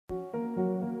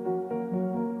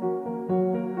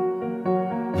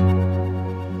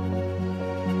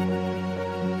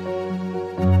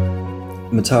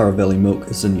Mataura Valley Milk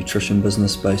is a nutrition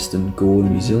business based in Gore,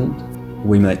 New Zealand.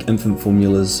 We make infant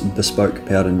formulas, bespoke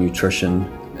powder nutrition,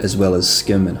 as well as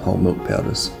skim and whole milk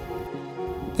powders.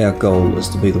 Our goal is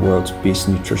to be the world's best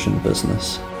nutrition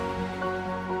business.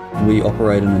 We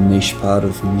operate in a niche part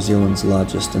of New Zealand's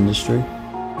largest industry.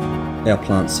 Our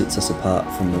plant sets us apart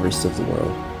from the rest of the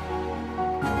world.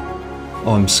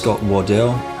 I'm Scott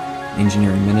Waddell,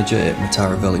 Engineering Manager at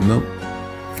Mataura Valley Milk.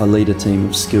 I lead a team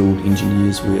of skilled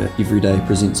engineers where every day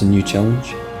presents a new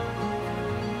challenge.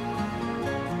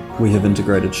 We have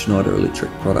integrated Schneider Electric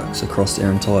products across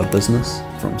our entire business,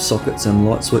 from sockets and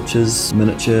light switches,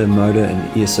 miniature, motor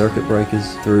and air circuit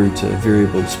breakers, through to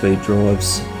variable speed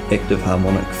drives, active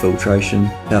harmonic filtration,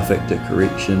 power factor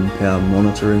correction, power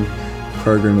monitoring,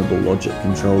 programmable logic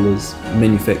controllers,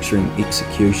 manufacturing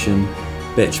execution,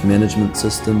 batch management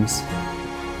systems.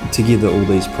 Together all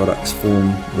these products form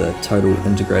the total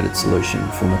integrated solution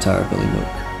for Mataura Valley Milk.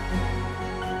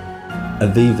 A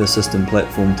Viva system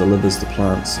platform delivers the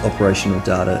plant's operational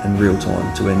data in real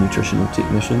time to our nutritional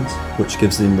technicians, which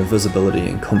gives them the visibility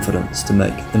and confidence to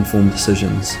make informed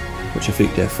decisions which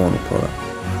affect our final product.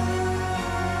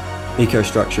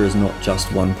 EcoStruxure is not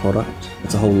just one product,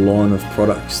 it's a whole line of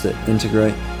products that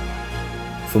integrate.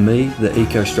 For me, the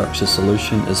EcoStruxure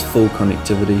solution is full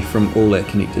connectivity from all our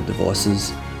connected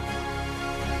devices.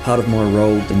 Part of my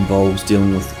role involves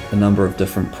dealing with a number of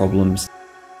different problems.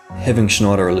 Having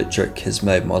Schneider Electric has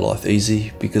made my life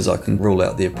easy because I can rule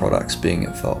out their products being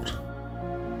at fault.